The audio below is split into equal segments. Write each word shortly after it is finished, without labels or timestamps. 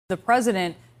The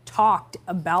president talked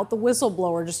about the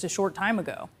whistleblower just a short time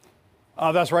ago.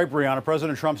 That's right, Brianna.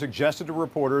 President Trump suggested to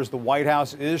reporters the White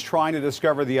House is trying to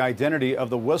discover the identity of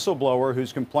the whistleblower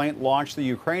whose complaint launched the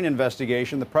Ukraine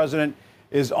investigation. The president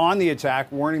is on the attack,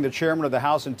 warning the chairman of the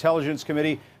House Intelligence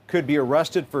Committee could be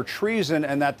arrested for treason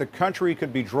and that the country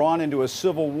could be drawn into a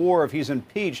civil war if he's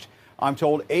impeached. I'm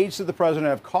told aides to the president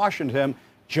have cautioned him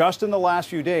just in the last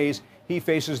few days he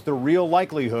faces the real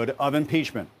likelihood of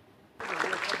impeachment.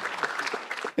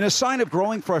 In a sign of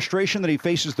growing frustration that he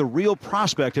faces the real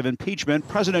prospect of impeachment,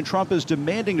 President Trump is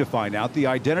demanding to find out the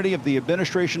identity of the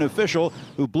administration official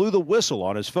who blew the whistle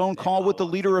on his phone call with the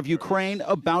leader of Ukraine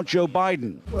about Joe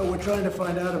Biden. Well, we're trying to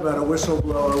find out about a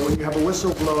whistleblower. When you have a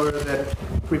whistleblower that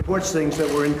reports things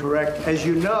that were incorrect, as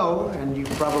you know, and you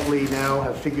probably now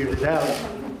have figured it out,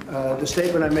 the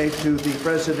statement I made to the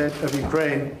president of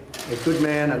Ukraine, a good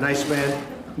man, a nice man,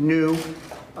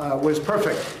 was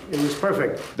perfect. It was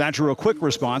perfect. That drew a quick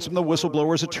response from the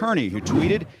whistleblower's attorney, who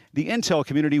tweeted, "The intel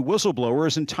community whistleblower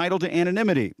is entitled to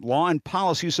anonymity. Law and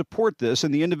policy support this,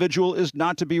 and the individual is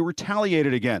not to be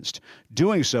retaliated against.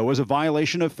 Doing so is a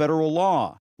violation of federal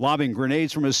law." Lobbing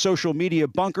grenades from his social media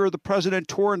bunker, the president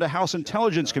tore into House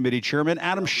Intelligence Committee Chairman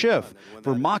Adam Schiff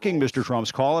for mocking Mr.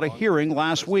 Trump's call at a hearing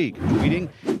last week, tweeting,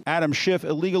 "Adam Schiff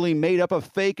illegally made up a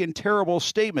fake and terrible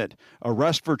statement.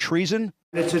 Arrest for treason?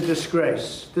 It's a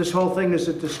disgrace. This whole thing is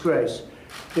a disgrace.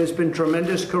 There's been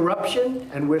tremendous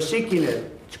corruption, and we're seeking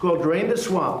it. It's called Drain the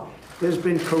Swamp. There's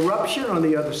been corruption on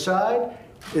the other side.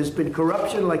 There's been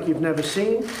corruption like you've never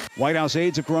seen." White House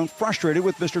aides have grown frustrated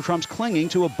with Mr. Trump's clinging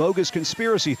to a bogus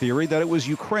conspiracy theory that it was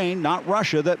Ukraine, not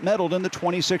Russia, that meddled in the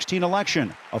 2016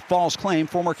 election. A false claim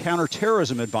former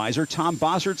counterterrorism advisor Tom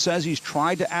Bossert says he's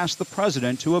tried to ask the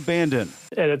president to abandon.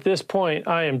 And at this point,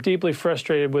 I am deeply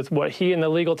frustrated with what he and the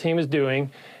legal team is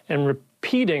doing and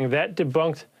repeating that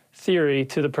debunked theory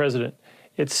to the president.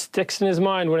 It sticks in his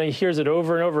mind when he hears it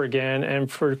over and over again. And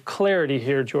for clarity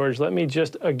here, George, let me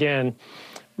just again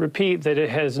repeat that it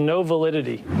has no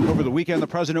validity. Over the weekend, the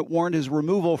president warned his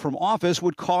removal from office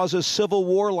would cause a civil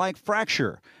war-like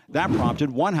fracture. That prompted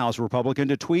one House Republican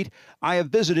to tweet, "I have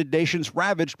visited nations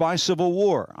ravaged by civil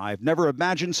war. I've never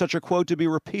imagined such a quote to be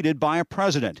repeated by a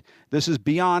president. This is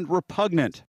beyond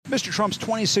repugnant." Mr. Trump's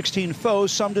 2016 foe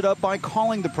summed it up by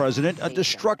calling the president a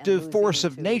destructive force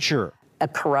of nature. A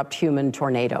corrupt human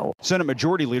tornado. Senate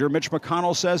Majority Leader Mitch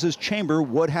McConnell says his chamber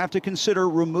would have to consider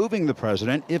removing the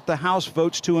president if the House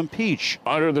votes to impeach.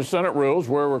 Under the Senate rules,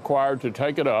 we're required to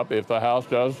take it up if the House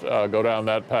does go down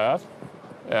that path,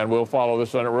 and we'll follow the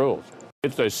Senate rules.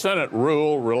 It's a Senate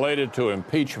rule related to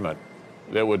impeachment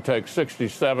that would take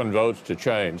 67 votes to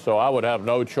change, so I would have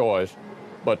no choice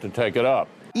but to take it up.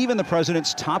 Even the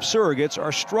president's top surrogates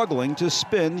are struggling to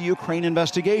spin the Ukraine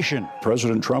investigation.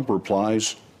 President Trump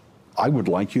replies, "I would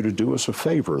like you to do us a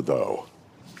favor, though."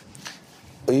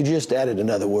 Well, you just added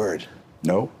another word.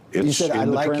 No, it's you said, in "I'd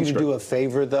the like transcript. you to do a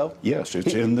favor, though." Yes,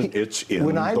 it's in the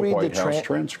White House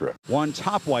transcript. One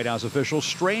top White House official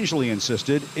strangely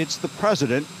insisted it's the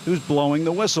president who's blowing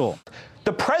the whistle.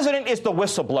 The president is the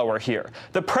whistleblower here.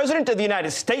 The president of the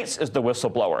United States is the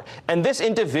whistleblower. And this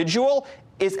individual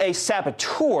is a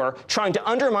saboteur trying to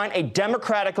undermine a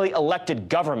democratically elected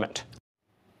government.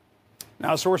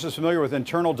 Now, sources familiar with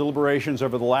internal deliberations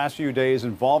over the last few days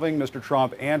involving Mr.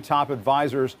 Trump and top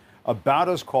advisors about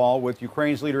his call with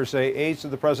Ukraine's leaders say aides to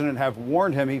the president have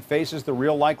warned him he faces the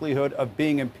real likelihood of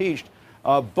being impeached.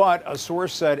 But a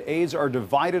source said aides are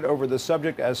divided over the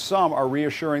subject, as some are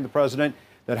reassuring the president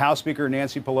that House Speaker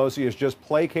Nancy Pelosi is just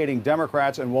placating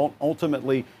Democrats and won't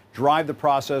ultimately drive the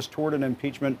process toward an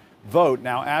impeachment vote.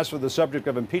 Now, as for the subject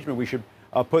of impeachment, we should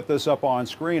put this up on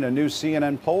screen. A new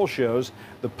CNN poll shows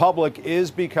the public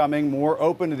is becoming more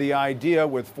open to the idea,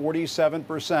 with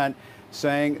 47%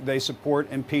 saying they support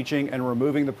impeaching and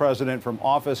removing the president from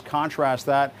office. Contrast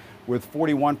that with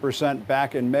 41%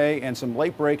 back in May. And some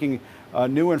late-breaking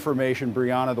new information,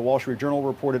 Brianna. The Wall Street Journal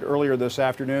reported earlier this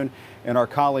afternoon, and our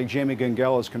colleague Jamie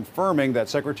Gengel is confirming that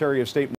Secretary of State